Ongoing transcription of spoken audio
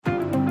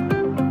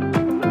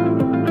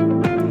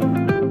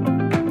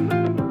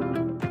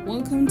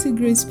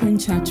Grace Point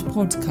Church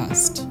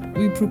podcast,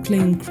 we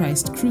proclaim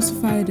Christ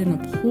crucified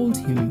and uphold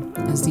him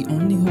as the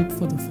only hope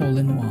for the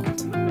fallen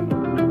world.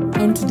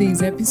 On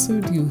today's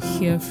episode, you'll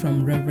hear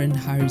from Reverend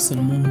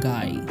Harrison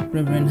Mungai.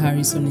 Reverend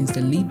Harrison is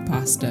the lead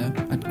pastor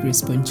at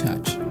Grace Point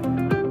Church.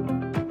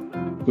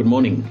 Good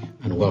morning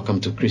and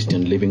welcome to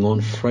Christian Living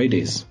on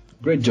Fridays.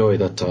 Great joy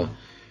that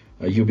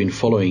you've been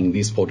following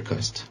this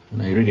podcast,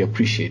 and I really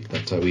appreciate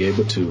that we're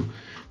able to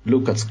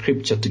look at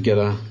scripture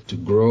together to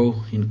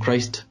grow in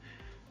Christ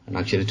and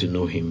actually to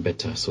know him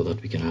better so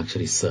that we can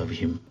actually serve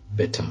him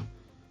better.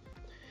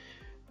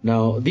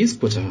 Now, this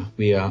quarter,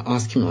 we are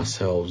asking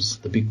ourselves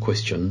the big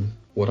question: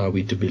 what are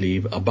we to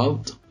believe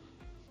about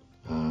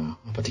a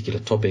particular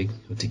topic,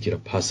 a particular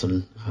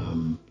person,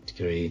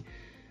 particularly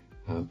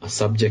a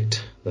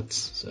subject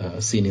that's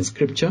seen in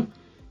scripture?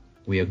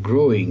 We are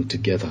growing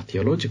together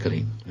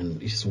theologically,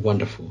 and it's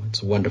wonderful.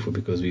 It's wonderful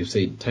because we've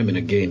said time and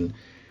again,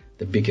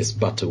 the biggest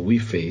battle we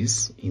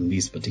face in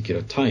these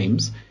particular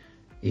times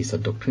is a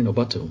doctrinal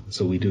battle.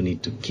 So we do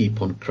need to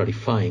keep on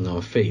clarifying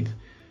our faith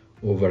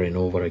over and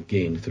over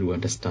again through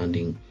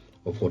understanding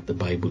of what the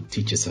Bible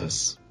teaches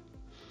us.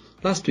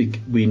 Last week,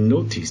 we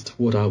noticed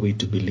what are we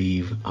to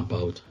believe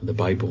about the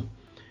Bible.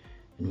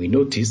 And we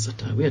noticed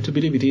that we are to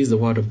believe it is the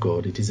Word of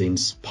God. It is the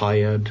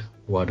inspired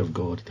Word of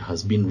God. It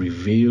has been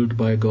revealed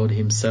by God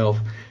himself.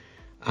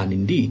 And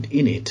indeed,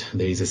 in it,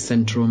 there is a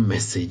central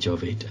message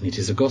of it, and it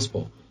is the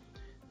gospel.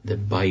 The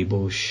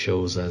Bible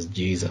shows us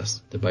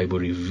Jesus. The Bible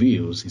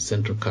reveals his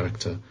central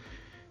character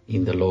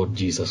in the Lord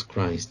Jesus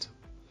Christ.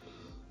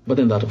 But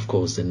then that, of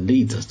course, then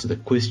leads us to the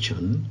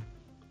question,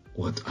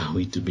 what are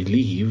we to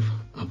believe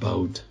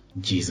about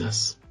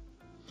Jesus?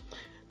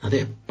 Now,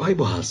 the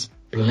Bible has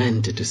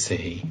plenty to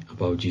say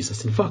about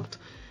Jesus. In fact,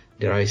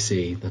 dare I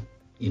say that,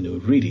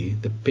 really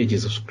the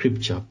pages of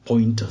Scripture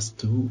point us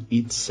to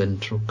its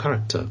central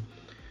character,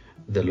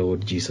 the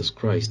Lord Jesus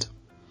Christ.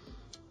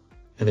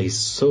 And there is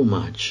so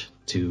much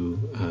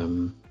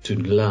to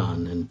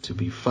learn and to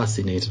be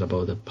fascinated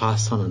about the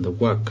person and the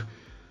work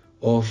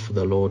of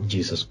the Lord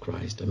Jesus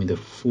Christ. I mean, the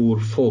full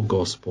four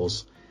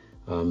Gospels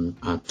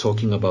are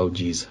talking about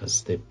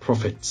Jesus. The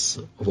prophets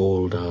of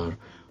old are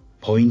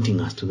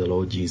pointing us to the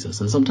Lord Jesus,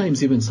 and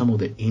sometimes even some of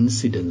the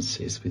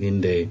incidences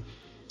within the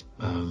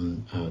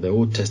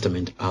Old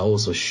Testament are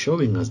also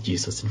showing us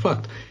Jesus. In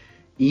fact,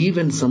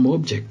 even some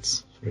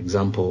objects, for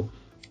example,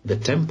 the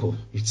temple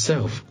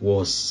itself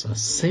was a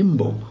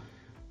symbol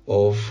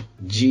of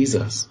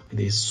Jesus.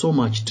 There's so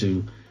much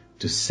to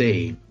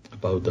say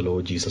about the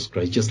Lord Jesus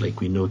Christ, just like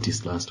we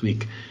noticed last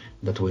week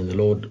that when the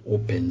Lord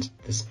opened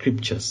the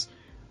scriptures,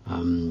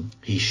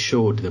 he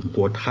showed them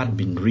what had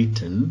been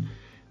written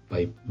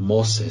by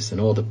Moses and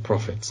all the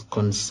prophets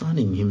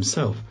concerning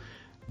himself,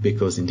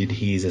 because indeed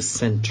he is a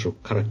central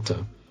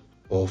character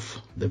of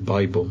the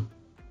Bible.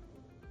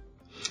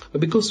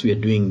 But because we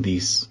are doing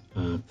this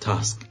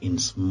task in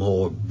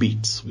small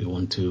bits, we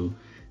want to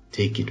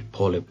take it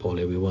pole.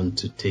 We want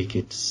to take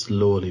it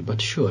slowly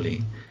but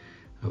surely.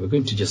 We're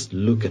going to just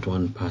look at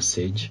one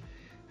passage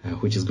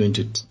which is going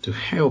to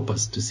help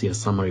us to see a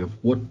summary of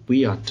what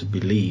we are to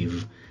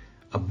believe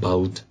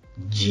about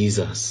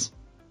Jesus.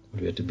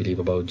 What we are to believe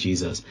about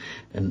Jesus.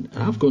 And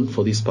I've gone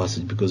for this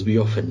passage because we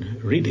often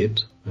read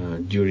it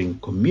during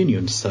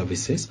communion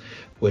services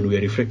when we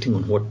are reflecting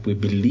on what we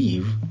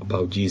believe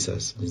about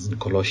Jesus. It's in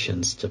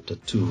Colossians chapter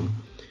 2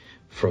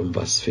 from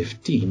verse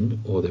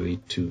 15 all the way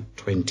to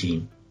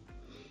 20.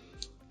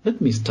 Let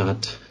me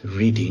start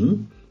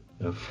reading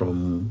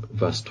from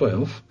verse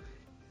 12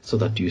 so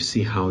that you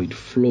see how it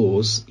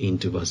flows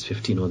into verse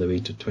 15 all the way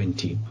to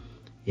 20.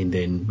 And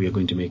then we are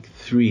going to make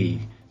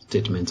three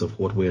statements of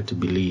what we are to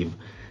believe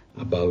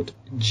about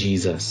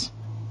Jesus.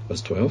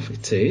 Verse 12,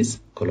 it says,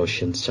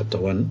 Colossians chapter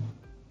 1,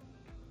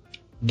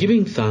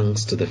 giving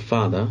thanks to the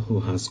Father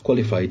who has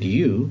qualified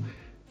you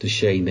to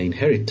share in the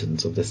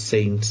inheritance of the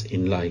saints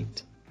in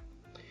light.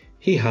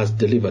 He has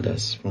delivered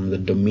us from the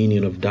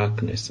dominion of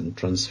darkness and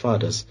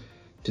transferred us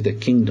to the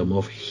kingdom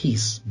of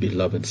his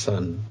beloved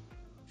Son,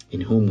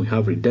 in whom we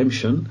have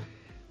redemption,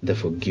 the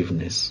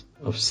forgiveness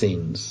of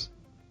sins.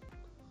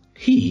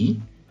 He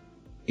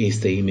is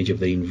the image of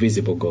the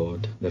invisible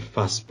God, the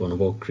firstborn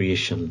of all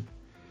creation.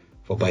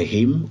 For by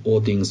him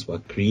all things were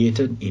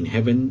created in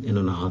heaven and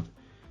on earth,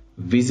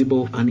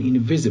 visible and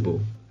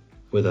invisible,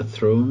 whether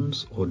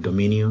thrones or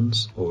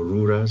dominions or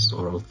rulers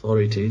or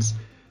authorities.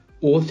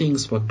 All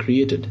things were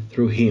created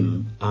through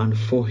him and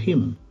for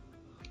him.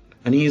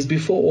 And he is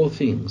before all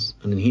things,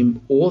 and in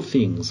him all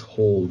things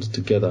hold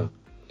together.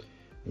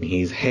 And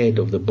he is head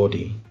of the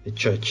body, the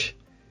church.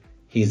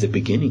 He is the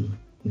beginning,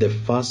 the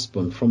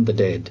firstborn from the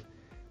dead,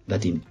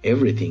 that in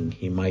everything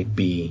he might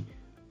be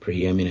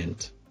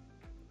preeminent.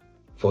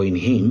 For in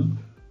him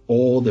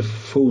all the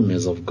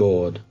fullness of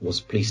God was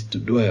pleased to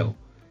dwell,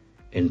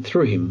 and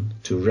through him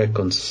to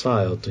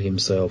reconcile to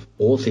himself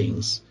all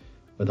things,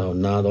 whether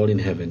on earth or in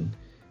heaven,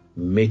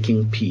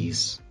 making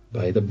peace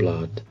by the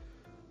blood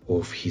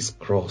of his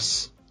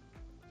cross.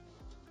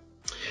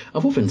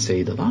 I've often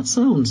said that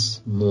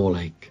sounds more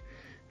like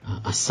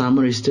a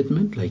summary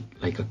statement,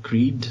 like a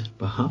creed,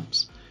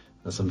 perhaps.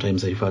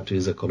 sometimes I refer to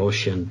as a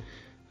Colossian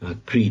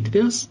creed.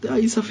 There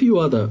is a few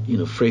other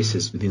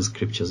phrases within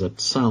scriptures that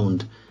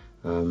sound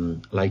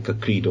like a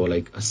creed or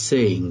like a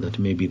saying that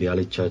maybe the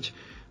early church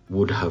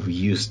would have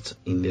used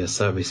in their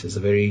services. A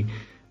very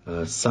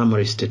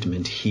summary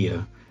statement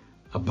here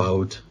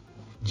about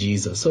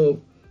Jesus.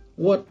 So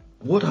what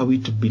are we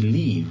to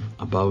believe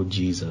about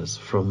Jesus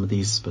from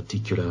this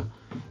particular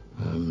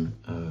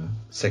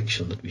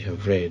section that we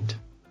have read?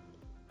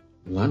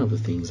 One of the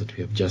things that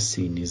we have just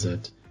seen is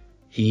that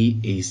he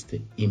is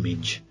the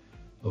image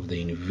of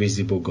the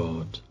invisible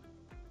God.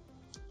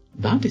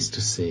 That is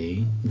to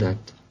say that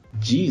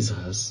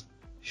Jesus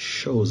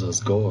shows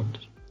us God.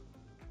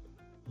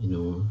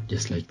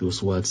 Just like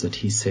those words that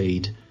he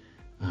said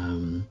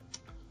to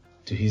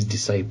his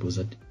disciples,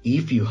 that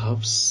if you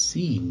have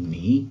seen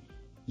me,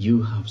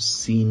 you have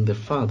seen the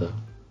Father,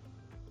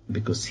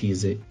 because he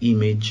is the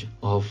image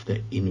of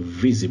the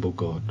invisible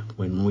God.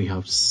 When we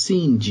have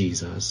seen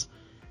Jesus,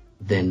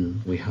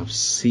 then we have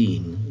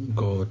seen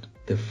God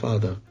the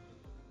Father.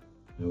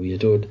 We are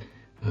told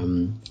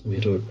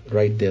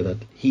right there that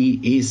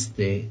he is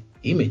the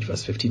image,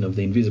 verse 15, of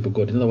the invisible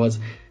God. In other words,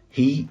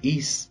 he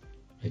is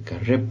like a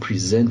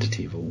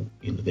representative,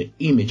 the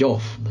image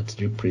of, that's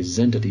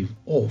representative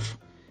of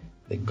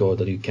the God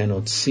that you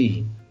cannot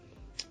see.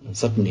 And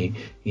certainly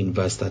in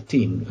verse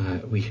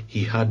 13,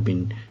 he had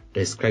been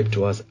described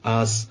to us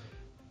as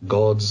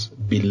God's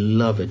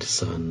beloved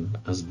Son,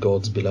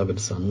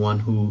 one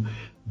who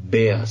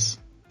bears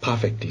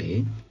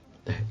perfectly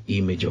the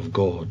image of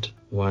God,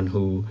 one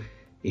who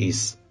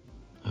is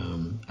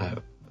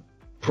a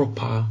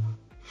proper,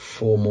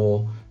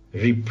 formal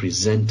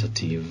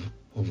representative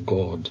of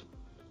God.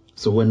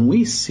 So when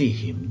we see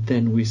him,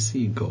 then we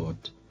see God,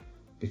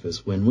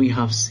 because when we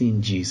have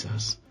seen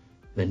Jesus,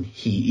 then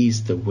he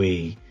is the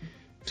way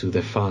to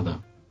the Father.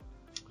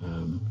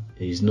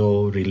 There is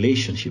no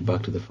relationship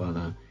back to the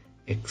Father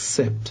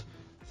except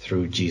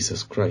through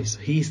Jesus Christ.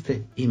 He is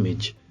the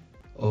image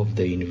of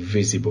the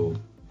invisible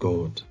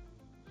God.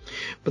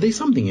 But there's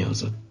something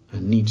else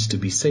that needs to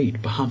be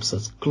said, perhaps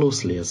that's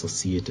closely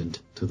associated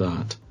to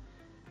that.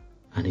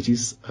 And it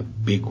is a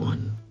big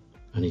one.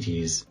 And it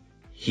is,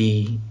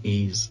 he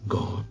is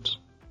God.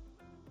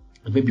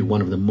 And maybe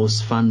one of the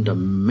most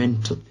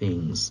fundamental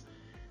things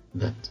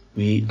that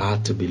we are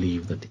to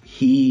believe, that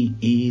he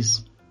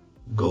is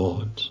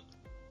God.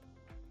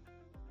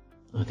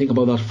 Now think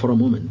about that for a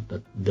moment,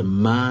 that the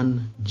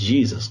man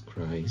Jesus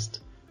Christ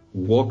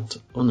walked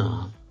on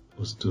earth,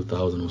 was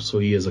 2,000 or so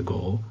years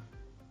ago,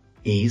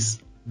 is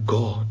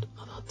God.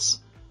 Now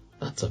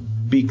that's a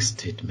big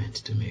statement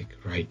to make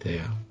right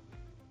there,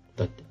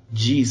 that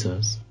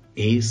Jesus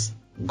is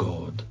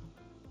God.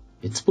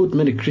 It's put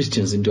many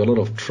Christians into a lot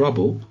of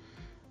trouble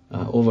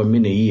over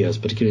many years,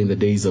 particularly in the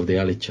days of the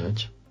early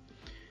church.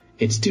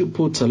 It still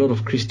puts a lot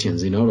of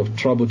Christians in a lot of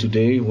trouble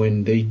today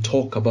when they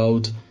talk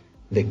about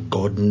the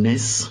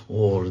godness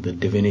or the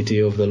divinity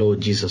of the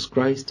Lord Jesus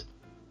Christ.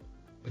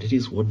 But it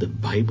is what the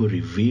Bible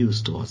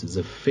reveals to us. It's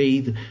the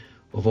faith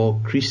of all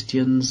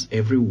Christians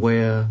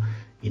everywhere,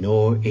 in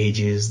all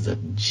ages,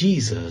 that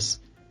Jesus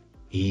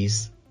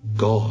is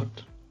God.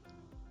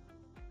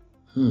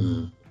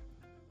 Come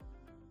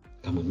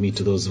with me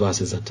to those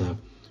verses that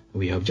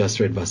we have just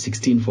read, verse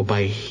 16. For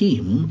by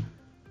him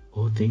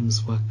all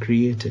things were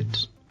created.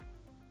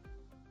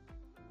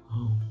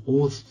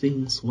 All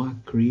things were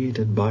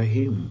created by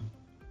him,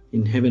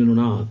 in heaven and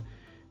on earth,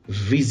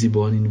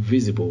 visible and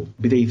invisible,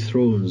 be they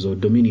thrones or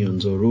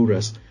dominions or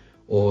rulers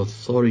or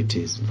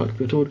authorities. In fact,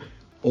 we're told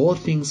all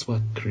things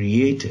were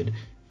created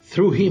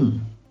through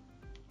him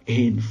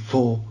and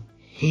for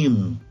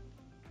him.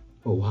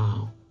 Oh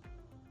wow.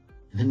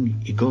 And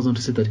then he goes on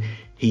to say that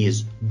he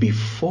is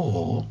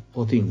before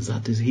all things.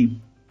 That is,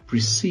 he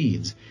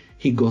precedes.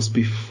 He goes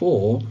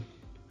before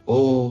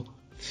all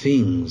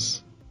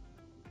things.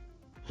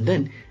 And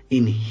then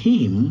in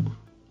him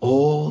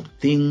all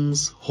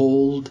things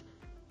hold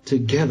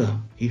together.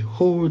 He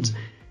holds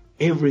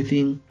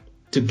everything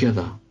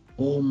together.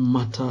 All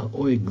matter,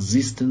 all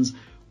existence,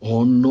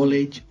 all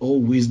knowledge, all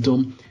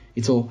wisdom,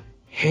 it's all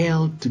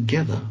held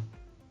together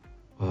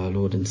by our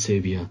Lord and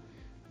Savior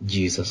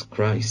Jesus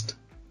Christ.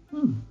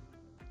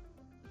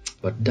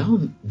 But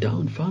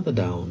further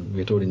down,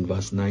 we're told in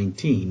verse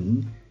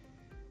 19,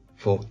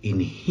 for in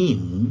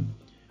him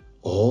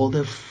all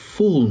the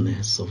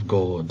fullness of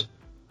God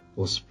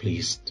was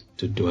pleased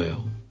to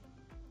dwell.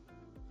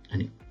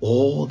 And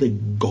all the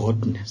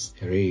godness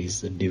there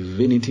is, the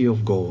divinity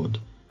of God,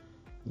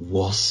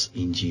 was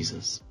in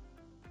Jesus.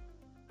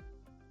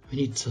 I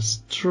mean, it's a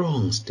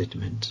strong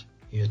statement.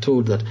 You're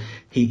told that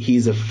he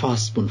is a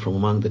firstborn from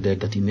among the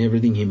dead, that in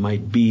everything he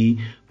might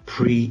be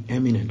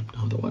preeminent.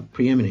 Now, the word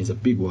preeminent is a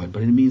big word,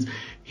 but it means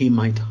he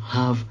might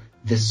have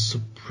the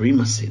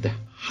supremacy, the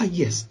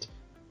highest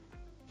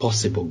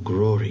possible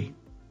glory.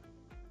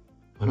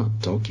 We're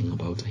not talking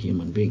about a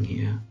human being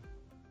here.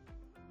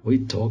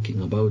 We're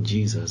talking about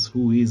Jesus,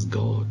 who is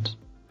God.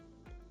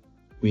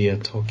 We are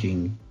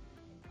talking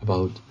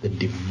about the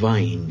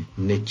divine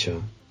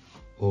nature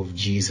of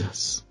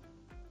Jesus.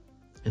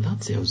 And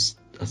that's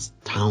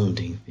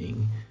astounding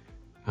thing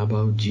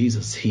about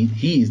Jesus.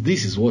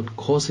 This is what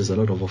causes a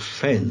lot of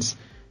offense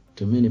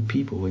to many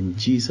people when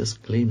Jesus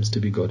claims to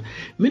be God.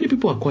 Many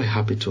people are quite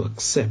happy to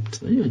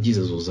accept that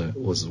Jesus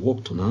was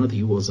walked on earth.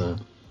 He was a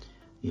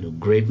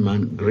great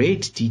man,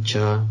 great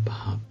teacher,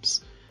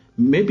 perhaps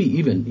maybe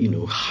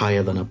even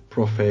higher than a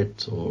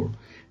prophet or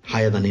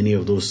higher than any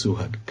of those who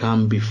had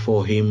come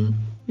before him.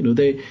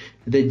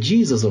 The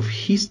Jesus of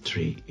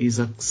history is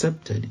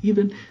accepted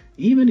even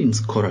in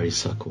scholarly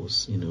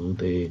circles.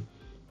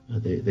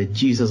 The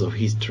Jesus of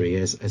history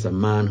as a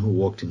man who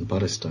walked in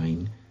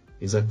Palestine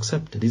is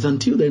accepted. It's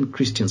until then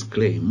Christians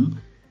claim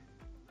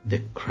the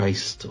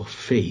Christ of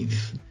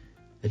faith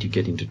that you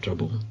get into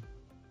trouble.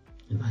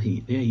 And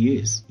there he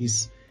is.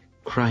 He's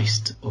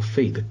Christ of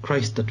faith, the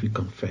Christ that we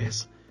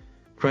confess.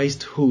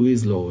 Christ who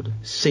is Lord,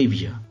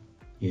 Savior,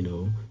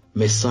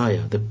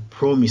 Messiah, the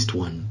promised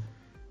one,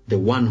 the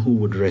one who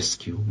would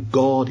rescue,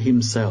 God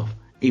himself,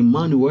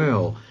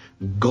 Emmanuel,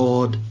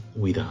 God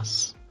with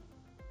us.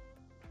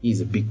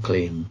 Is a big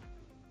claim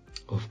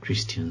of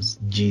Christians.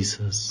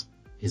 Jesus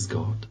is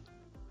God.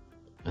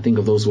 I think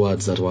of those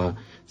words that were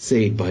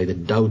said by the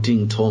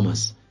doubting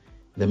Thomas,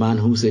 the man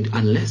who said,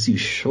 unless you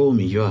show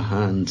me your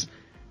hands,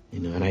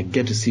 and I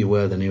get to see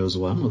where the nails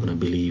were, I'm not going to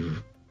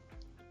believe.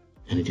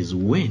 And it is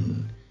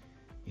when,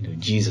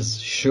 Jesus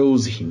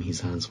shows him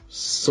his hands,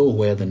 saw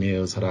where the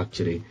nails had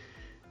actually,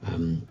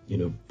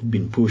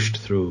 been pushed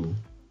through.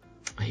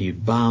 He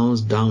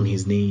bows down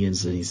his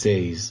knees and he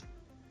says,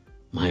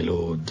 my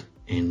Lord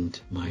and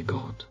my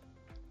God.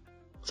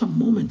 It's a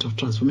moment of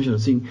transformation,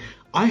 of saying,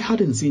 I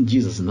hadn't seen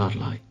Jesus in that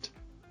light.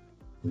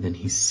 And then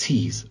he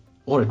sees,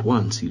 all at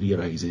once he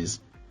realizes,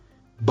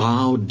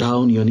 bow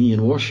down your knee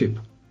and worship,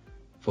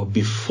 for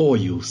before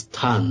you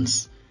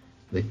stands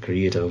the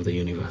creator of the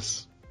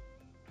universe.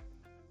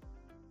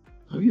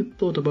 Have you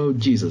thought about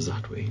Jesus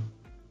that way?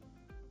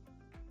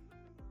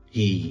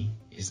 He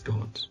is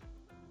God.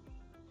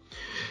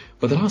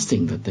 But the last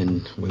thing that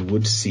then we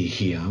would see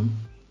here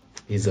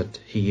is that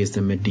he is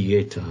the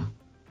mediator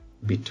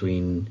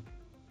between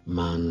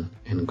man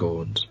and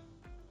God.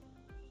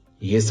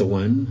 He is the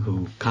one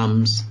who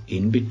comes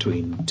in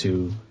between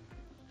to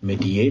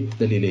mediate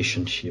the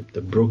relationship,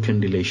 the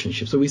broken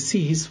relationship. So we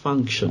see his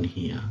function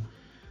here.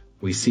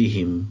 We see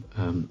him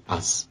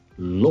as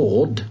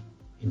Lord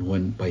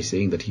by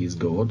saying that he is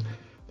God,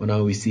 but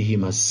now we see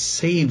him as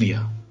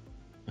Savior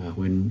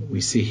when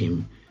we see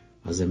him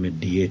as a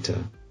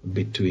mediator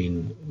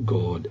between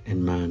God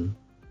and man.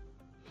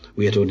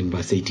 We are told in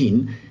verse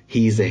 18,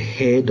 he is the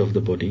head of the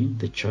body,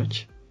 the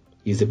church.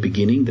 He is the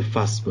beginning, the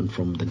firstborn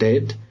from the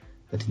dead,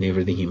 that in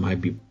everything he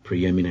might be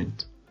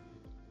preeminent.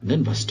 And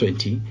then verse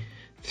 20,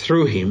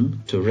 through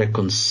him to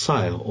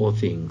reconcile all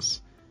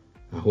things,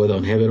 whether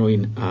on heaven or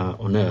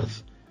on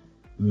earth,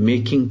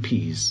 making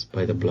peace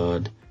by the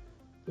blood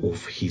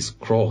of his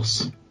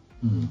cross.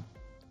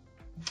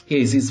 Here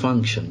is his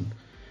function.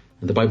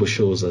 And the Bible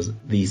shows us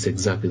this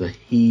exactly, that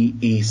he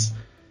is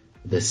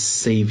the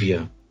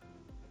Savior.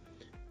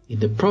 In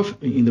the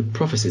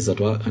prophecies that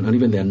were, and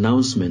even the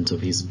announcement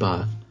of his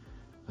birth,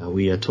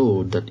 we are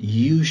told that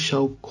you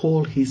shall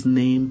call his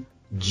name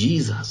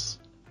Jesus,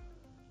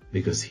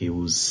 because he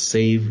will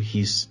save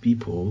his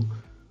people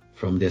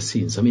from their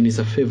sins. It's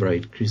a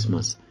favorite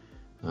Christmas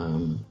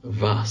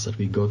verse that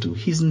we go to.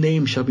 His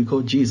name shall be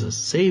called Jesus,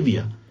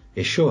 Savior,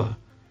 Yeshua,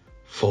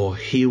 for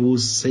he will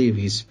save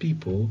his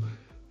people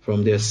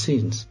from their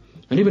sins.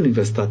 And even in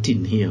verse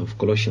 13 here of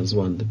Colossians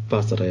 1, the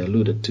verse that I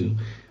alluded to,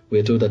 we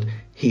are told that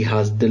he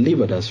has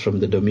delivered us from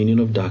the dominion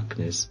of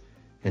darkness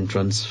and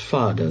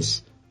transferred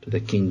us to the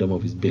kingdom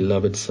of his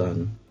beloved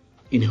Son,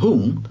 in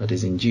whom, that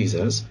is in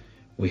Jesus,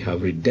 we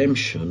have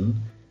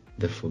redemption,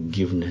 the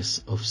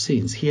forgiveness of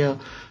sins. Here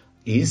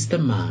is the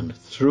man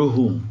through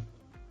whom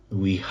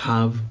we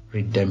have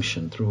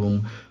redemption, through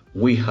whom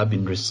we have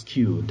been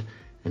rescued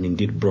and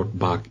indeed brought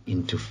back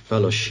into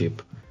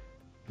fellowship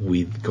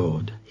with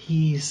God.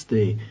 He is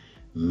the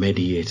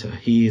mediator.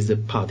 He is the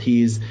path.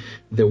 He is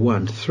the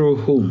one through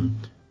whom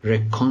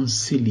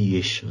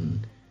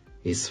reconciliation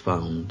is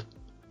found.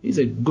 It's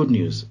a good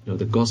news.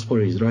 The gospel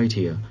is right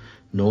here.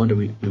 No wonder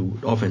we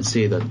would often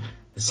say that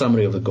the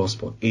summary of the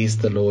gospel is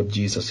the Lord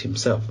Jesus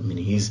himself.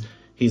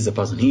 He's the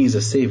person. He is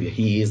the Savior.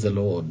 He is the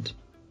Lord.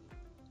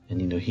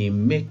 And he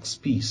makes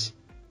peace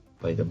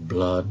by the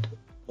blood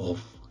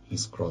of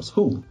his cross.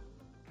 Who?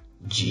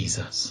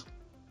 Jesus.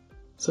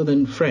 So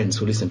then, friends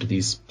who listen to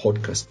this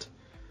podcast,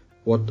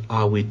 what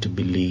are we to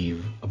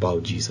believe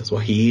about Jesus? Well,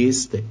 he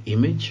is the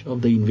image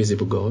of the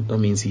invisible God. That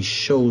means he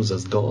shows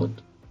us God.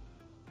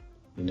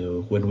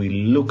 When we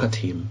look at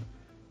him,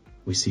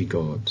 we see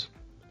God,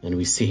 and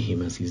we see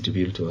him as he's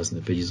revealed to us in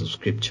the pages of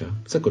Scripture.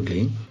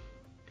 Secondly,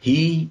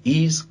 he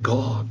is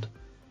God.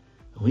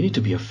 We need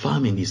to be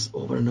affirming this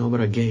over and over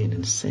again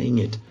and saying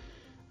it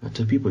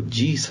to people.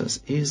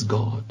 Jesus is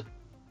God.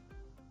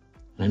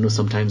 And I know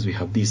sometimes we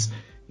have this,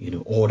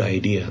 odd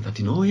idea that,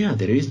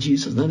 there is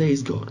Jesus, now there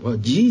is God. Well,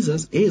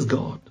 Jesus is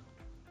God.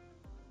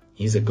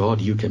 He's a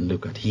God you can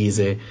look at. He is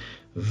a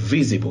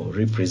visible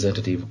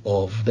representative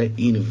of the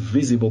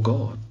invisible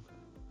God.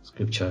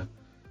 Scripture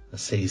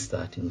says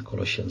that in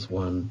Colossians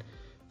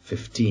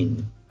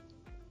 1:15,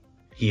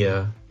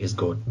 here is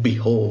God.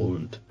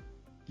 Behold,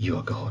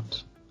 your God.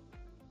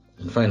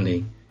 And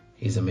finally,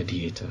 He's a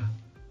mediator.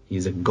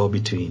 He's a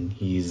go-between.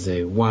 He is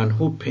a one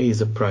who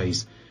pays a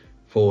price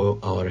for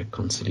our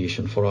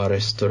reconciliation, for our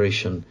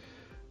restoration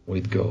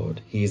with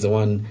God. He is the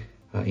one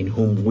in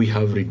whom we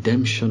have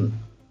redemption,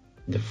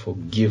 the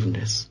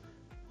forgiveness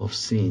of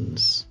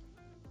sins.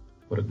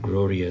 What a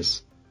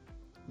glorious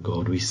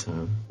God we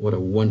serve. What a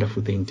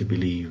wonderful thing to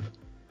believe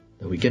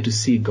that we get to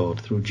see God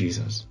through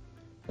Jesus,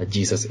 that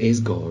Jesus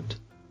is God,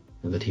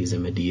 and that He is a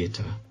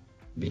mediator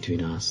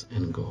between us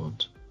and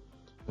God.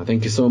 Now,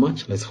 thank you so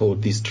much. Let's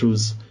hold these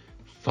truths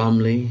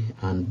firmly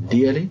and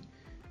dearly.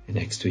 And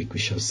next week we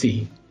shall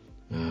see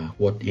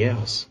what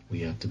else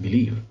we are to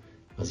believe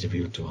as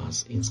revealed to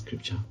us in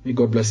Scripture. May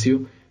God bless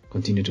you.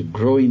 Continue to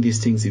grow in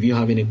these things. If you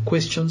have any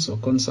questions or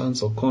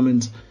concerns or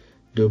comments,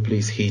 do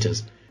please hit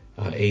us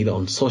either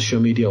on social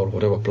media or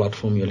whatever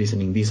platform you're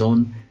listening this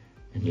on,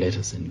 and let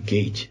us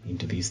engage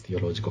into these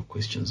theological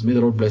questions. May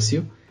the Lord bless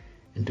you,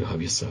 and do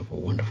have yourself a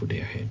wonderful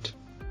day ahead.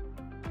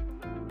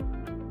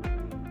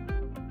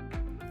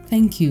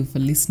 Thank you for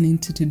listening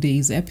to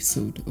today's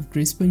episode of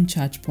Gracepoint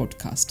Church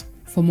Podcast.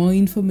 For more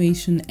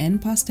information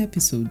and past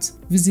episodes,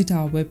 visit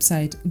our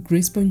website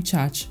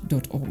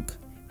gracepointchurch.org.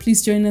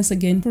 Please join us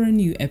again for a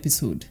new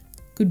episode.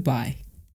 Goodbye.